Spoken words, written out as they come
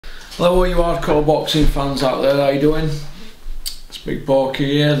Hello all you hardcore boxing fans out there, how you doing? It's Big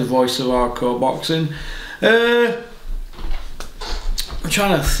Porky here, the voice of hardcore boxing. I'm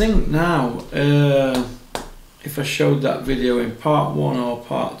trying to think now if I showed that video in part 1 or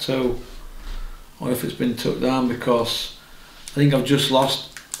part 2, or if it's been took down, because I think I've just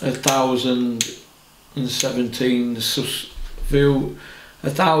lost 1,017 view.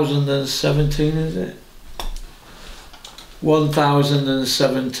 1,017 is it?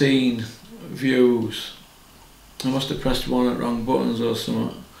 1,017 views. I must have pressed one of the wrong buttons or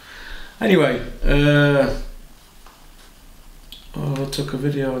something. Anyway, I took a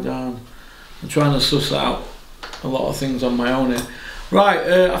video down. I'm trying to suss out a lot of things on my own here.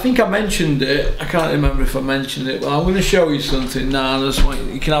 Right, I think I mentioned it. I can't remember if I mentioned it, but I'm going to show you something now. I just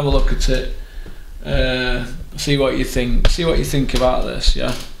want you can have a look at it. See what you think. See what you think about this.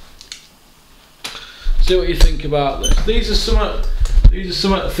 Yeah. See what you think about this. These are some of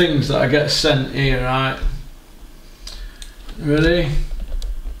the things that I get sent here. Right. Ready?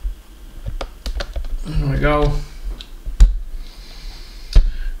 There we go.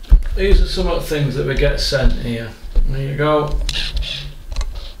 These are some of the things that we get sent here. There you go.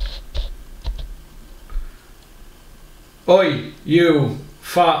 Oi, you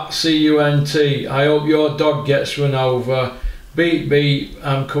fat cunt, I hope your dog gets run over. Beep beep,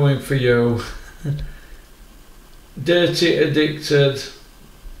 I'm coming for you. Dirty addicted.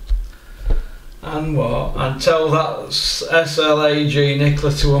 And what? And tell that SLAG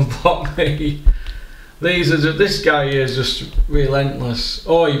Nicola to unblock me. This guy here is just relentless.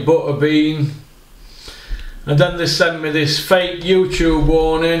 Oi, butterbean. And then they sent me this fake YouTube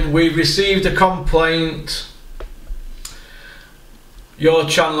warning. We've received a complaint. Your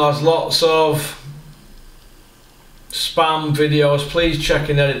channel has lots of spam videos. Please check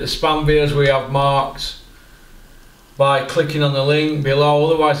and edit the spam videos we have marked by clicking on the link below.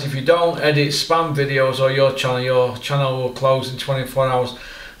 Otherwise, if you don't edit spam videos or your channel will close in 24 hours.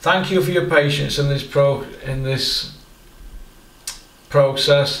 Thank you for your patience in this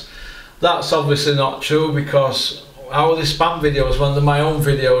process. That's obviously not true, because how are the spam videos when they're my own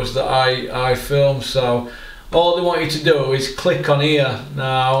videos that I film? So all they want you to do is click on here.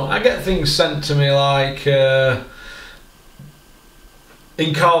 Now I get things sent to me like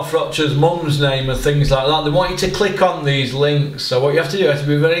in Carl Frocher's mum's name and things like that. They want you to click on these links. So what you have to do, you have to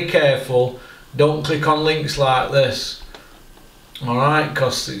be very careful. Don't click on links like this. Alright,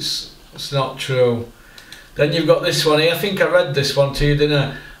 because it's not true. Then you've got this one here. I think I read this one to you,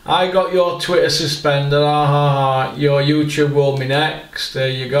 didn't I? I got your Twitter suspended. Your YouTube will be next. There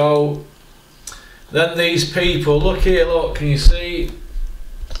you go. Then these people, look here, look, can you see?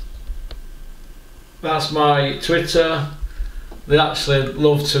 That's my Twitter. They actually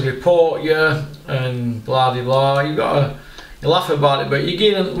love to report you and blah de blah. You laugh about it, but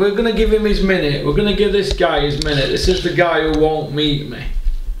we're gonna give him his minute. We're gonna give this guy his minute. This is the guy who won't meet me.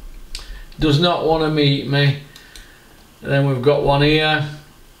 Does not want to meet me. And then we've got one here.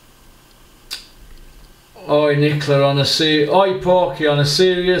 Oi Nicola, oi Porky, on a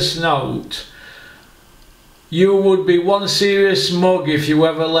serious note. You would be one serious mug if you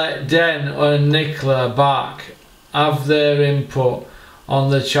ever let Den and Nicola back have their input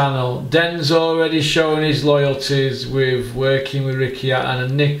on the channel. Den's already shown his loyalties with working with Ricky Hatton,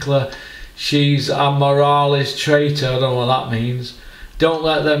 and Nicola, she's a moralist traitor. I don't know what that means. Don't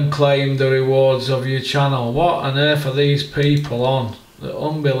let them claim the rewards of your channel. What on earth are these people on? They're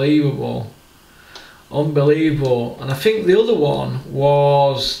unbelievable. Unbelievable. And I think the other one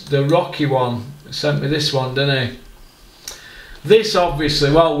was the Rocky one. Sent me this one, didn't he? This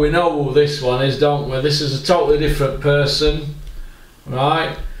obviously, well, we know who this one is, don't we? This is a totally different person,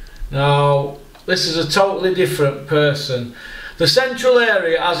 right? Now, this is a totally different person. The Central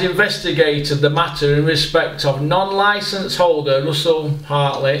Area has investigated the matter in respect of non-licence holder Russell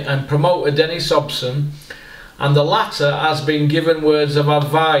Hartley and promoter Dennis Hobson, and the latter has been given words of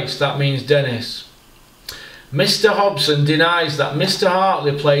advice. That means Dennis. Mr. Hobson denies that Mr.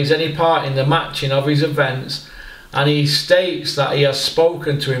 Hartley plays any part in the matching of his events, and he states that he has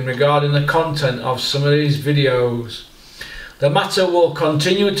spoken to him regarding the content of some of his videos. The matter will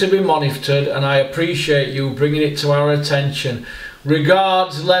continue to be monitored, and I appreciate you bringing it to our attention.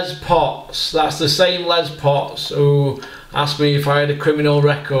 Regards, Les Potts. That's the same Les Potts who asked me if I had a criminal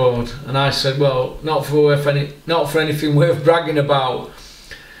record, and I said, well, not for anything worth bragging about.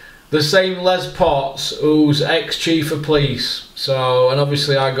 The same Les Potts who's ex-chief of police. So, and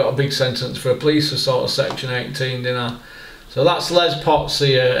obviously I got a big sentence for a police assault of section 18, didn't I? So that's Les Potts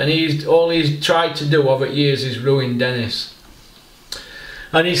here, and all he's tried to do over years is ruin Dennis.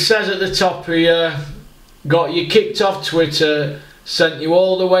 And he says at the top here, got you kicked off Twitter sent you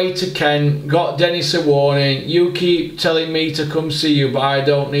all the way to Kent, got Dennis a warning. You keep telling me to come see you, but I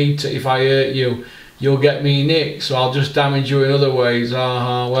don't need to. If I hurt you, you'll get me nicked, so I'll just damage you in other ways.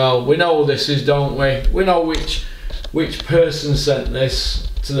 Well, we know this is, don't we? We know which person sent this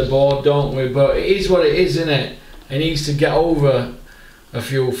to the board, don't we? But it is what it is, isn't it? He needs to get over a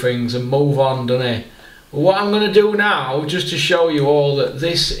few things and move on, doesn't he? But what I'm going to do now, just to show you all that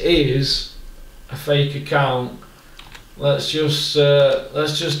this is a fake account, let's just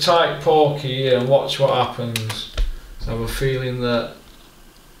type Porky here and watch what happens. I have a feeling that.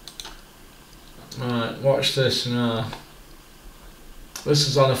 Right, watch this now. This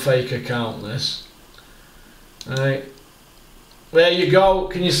is on a fake account, this. Right. There you go,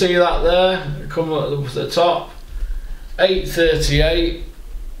 can you see that there? Come at the top. 8:38.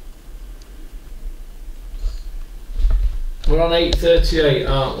 We're on 8:38,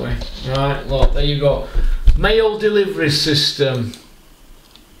 aren't we? Right, look, there you go. Mail delivery system.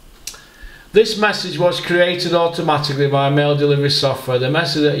 This message was created automatically by mail delivery software. The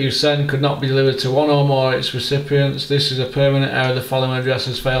message that you send could not be delivered to one or more of its recipients. This is a permanent error. The following address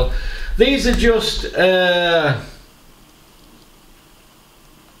has failed. These are just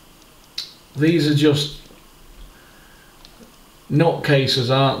nutcases,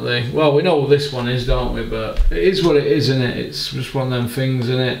 aren't they? Well, we know what this one is, don't we? But it is what it is, isn't it? It's just one of them things,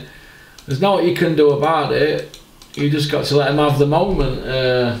 isn't it? There's not what you can do about it. You just got to let them have the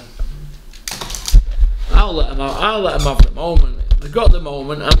moment. I'll let them have the moment. They've got the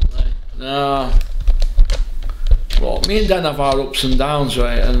moment, haven't they? No. Well, me and Dan have our ups and downs,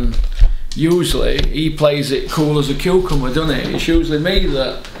 right? And usually he plays it cool as a cucumber, doesn't it? It's usually me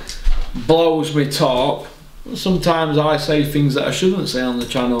that blows me top. Sometimes I say things that I shouldn't say on the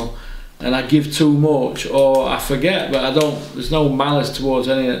channel, and I give too much, or I forget. But I don't. There's no malice towards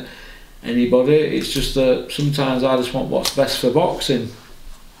anybody. It's just that sometimes I just want what's best for boxing.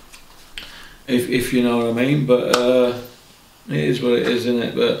 If you know what I mean. But it is what it is, isn't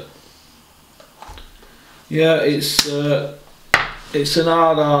it? But yeah, it's an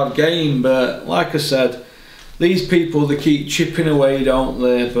hard game. But like I said, these people, they keep chipping away, don't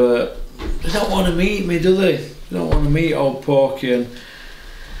they? But they don't want to meet me, do they? They don't want to meet old Porky. And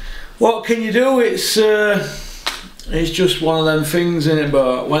what can you do? It's just one of them things, isn't it?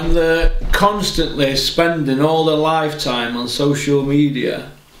 But when they're constantly spending all their lifetime on social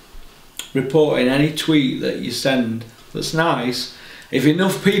media reporting any tweet that you send that's nice, if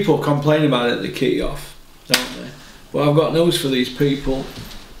enough people complain about it, they kick you off, don't they? But I've got news for these people.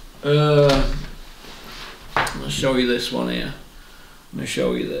 I'll show you this one here. Let me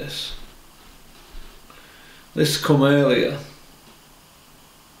show you this. This come earlier.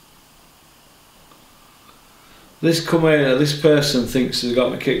 This person thinks he's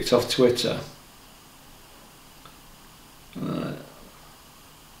got me kicked off Twitter. Right.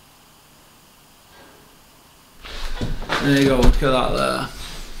 There you go, look at that there.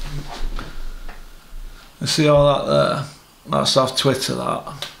 You see all that there? That's off Twitter,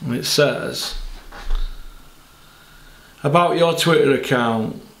 that. And it says, about your Twitter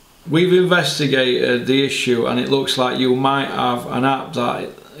account, we've investigated the issue and it looks like you might have an app that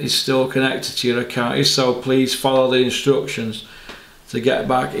is still connected to your account. If so, please follow the instructions to get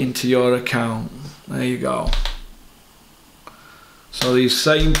back into your account. There you go. So these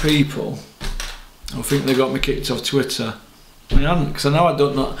same people, I think they got me kicked off Twitter. I hadn't, because I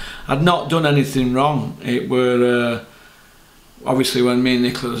know I'd not done anything wrong. It were obviously when me and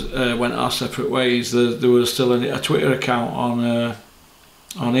Nicholas went our separate ways, there was still a Twitter account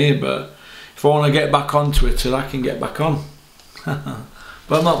on here. But if I want to get back on Twitter, I can get back on.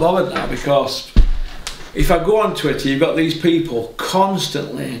 But I'm not bothered now, because if I go on Twitter, you've got these people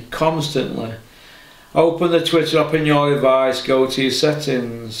constantly open the Twitter up in your device, go to your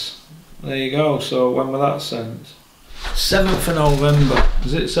settings. There you go. So when was that sent? 7th of November.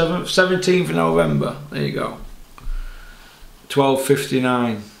 Is it 7th? 17th of November. There you go.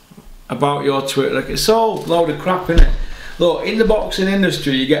 12:59. About your Twitter. It's all a load of crap, isn't it? Look, in the boxing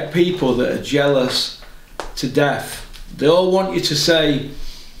industry, you get people that are jealous to death. They all want you to say,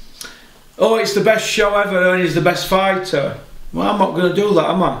 oh, it's the best show ever and he's the best fighter. Well, I'm not going to do that,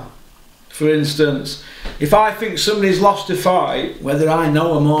 am I? For instance, if I think somebody's lost a fight, whether I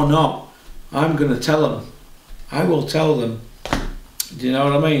know them or not, I'm going to tell them. I will tell them. Do you know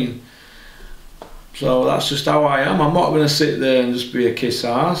what I mean? So that's just how I am. I'm not going to sit there and just be a kiss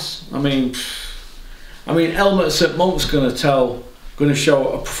ass. I mean, Helmets at Month's going to show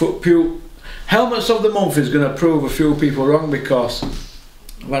a few. Helmets of the Month is going to prove a few people wrong, because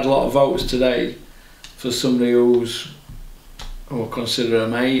I've had a lot of votes today for somebody who I consider a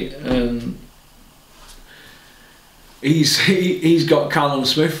mate, and he's got Callum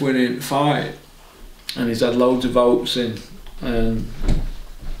Smith winning the fight, and he's had loads of votes in, and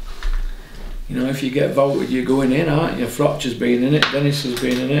you know, if you get voted, you're going in, aren't you? Frotcher's been in it, Dennis has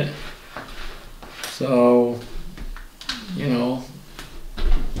been in it, so you know,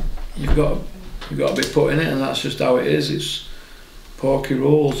 you've got to be put in it, and that's just how it is. It's porky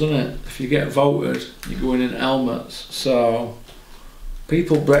rules, isn't it? If you get voted, you're going in helmets. So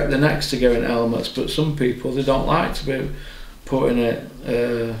people break their necks to go in helmets, but some people, they don't like to be put in it.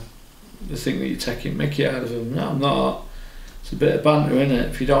 They think that you're taking mickey out of them. No, I'm not. It's a bit of banter, isn't it?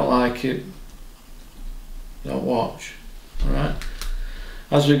 If you don't like it, don't watch. Alright.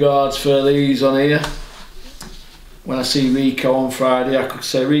 As regards for these on here, when I see Rico on Friday, I could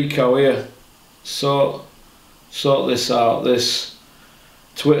say, Rico, here, sort this out, this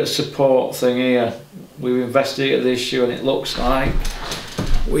Twitter support thing here. We've investigated the issue, and it looks like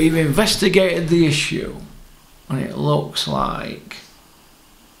we've investigated the issue, and it looks like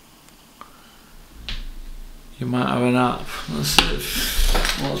you might have an app. What's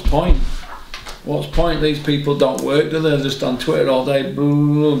the point? What's the point? These people don't work, do they? They're just on Twitter all day.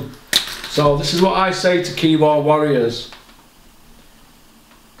 Boom. So this is what I say to keyboard warriors.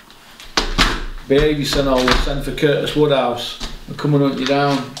 Behave yourself, we'll send for Curtis Woodhouse. We'll come and hunt you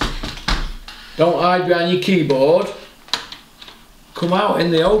down. Don't hide behind your keyboard. Come out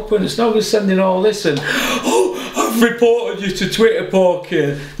in the open. It's no good sending all this and, oh, I've reported you to Twitter,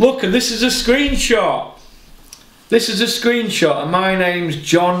 Porky. Look, and this is a screenshot. This is a screenshot, and my name's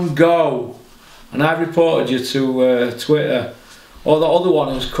John Go, and I've reported you to Twitter. Or the other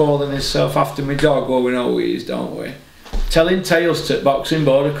one who's calling himself after my dog. Well, we know who he is, don't we? Telling tales to Boxing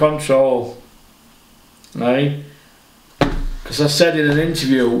Border Control. Right? Because I said in an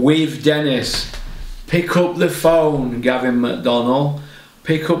interview with Dennis, pick up the phone, Gavin McDonnell.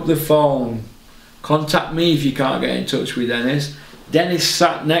 Pick up the phone. Contact me if you can't get in touch with Dennis. Dennis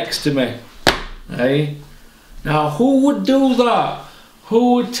sat next to me. Right? Now, who would do that?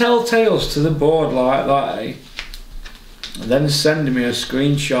 Who would tell tales to the board like that, eh? And then send me a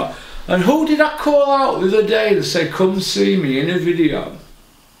screenshot. And who did I call out the other day to say, come see me in a video?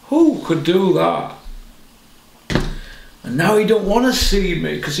 Who could do that? And now he don't want to see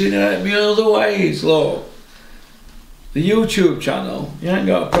me because he hurt me other ways. Look, the YouTube channel, you ain't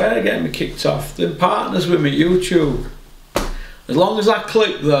got a prayer to get me kicked off. They're partners with me, YouTube. As long as I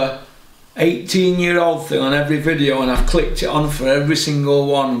click the 18-year-old thing on every video, and I've clicked it on for every single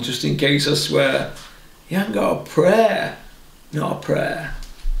one just in case I swear, you ain't got a prayer. Not a prayer.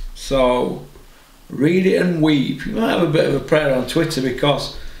 So read it and weep. You might have a bit of a prayer on Twitter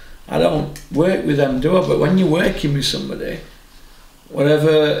because I don't work with them, do I? But when you're working with somebody,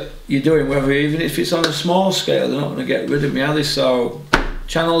 whatever you're doing, whether even if it's on a small scale, they're not going to get rid of me, are they? So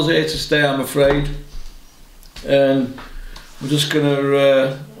channel's here to stay, I'm afraid. And we're just going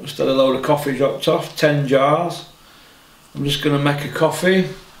to just had a load of coffee dropped off, 10 jars. I'm just going to make a coffee.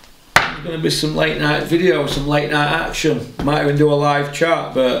 There's going to be some late night videos, some late night action. Might even do a live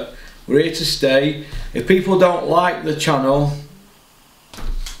chat, but we're here to stay. If people don't like the channel,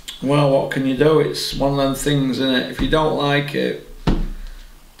 well, what can you do? It's one of them things, isn't it? If you don't like it,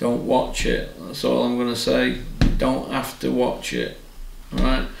 don't watch it. That's all I'm going to say. You don't have to watch it.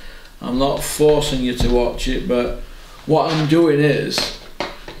 Alright? I'm not forcing you to watch it, but what I'm doing is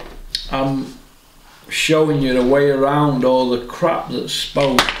I'm showing you the way around all the crap that's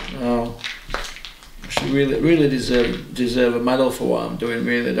spoke. Now, I should really deserve a medal for what I'm doing,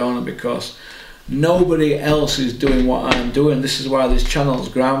 really, don't I? Because nobody else is doing what I'm doing. This is why this channel is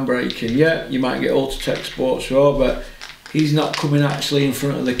groundbreaking. Yeah, you might get Ultratech Sports Raw, but he's not coming actually in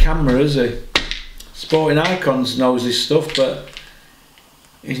front of the camera, is he? Sporting Icons knows his stuff, but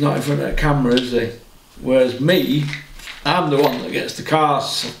he's not in front of the camera, is he? Whereas me, I'm the one that gets the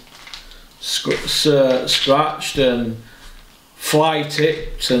cars scratched and fly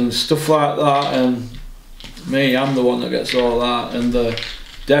tipped and stuff like that, and me, I'm the one that gets all that, and the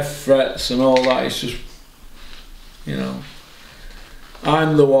death threats and all that. It's just, you know,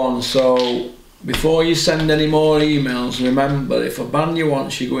 I'm the one. So before you send any more emails, remember, if I ban you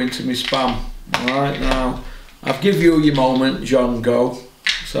once, you go into my spam. Alright, now I've given you your moment, John Go,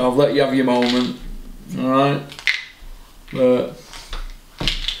 so I've let you have your moment. Alright, but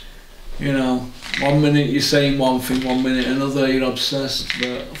you know, 1 minute you're saying one thing, 1 minute another, you're obsessed.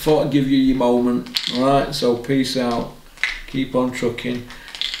 But I thought I'd give you your moment. Alright, so peace out. Keep on trucking.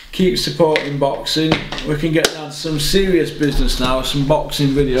 Keep supporting boxing. We can get down to some serious business now, some boxing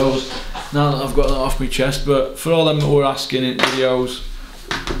videos, now that I've got that off my chest. But for all them that were asking in videos,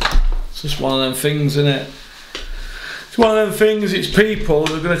 it's just one of them things, isn't it? It's one of them things, it's people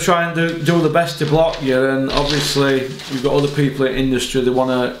who are going to try and do the best to block you, and obviously you've got other people in the industry that want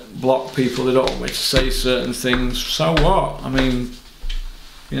to block people, they don't want me to say certain things. So what? I mean,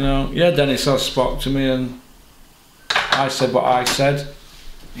 you know, yeah, Dennis has spoke to me and I said what I said.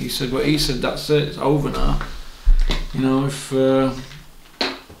 He said what he said, that's it, it's over now. You know, if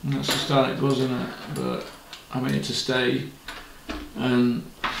that's the start it goes, isn't it? But I'm here to stay, and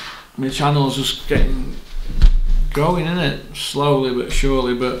my channel's just getting growing, innit? Slowly but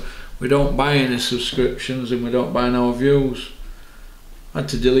surely, but we don't buy any subscriptions and we don't buy no views. I had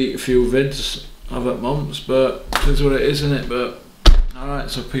to delete a few vids I've had months, but it's what it is, innit? But alright,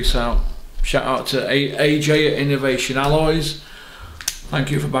 so peace out. Shout out to AJ at Innovation Alloys. Thank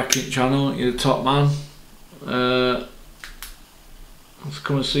you for backing the channel, you're the top man. Let's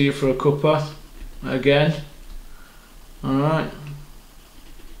come and see you for a cuppa again. Alright.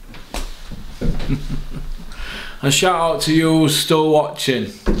 And shout out to you who's still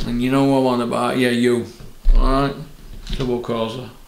watching, and you know what I'm on about, yeah, you. Alright, double causer.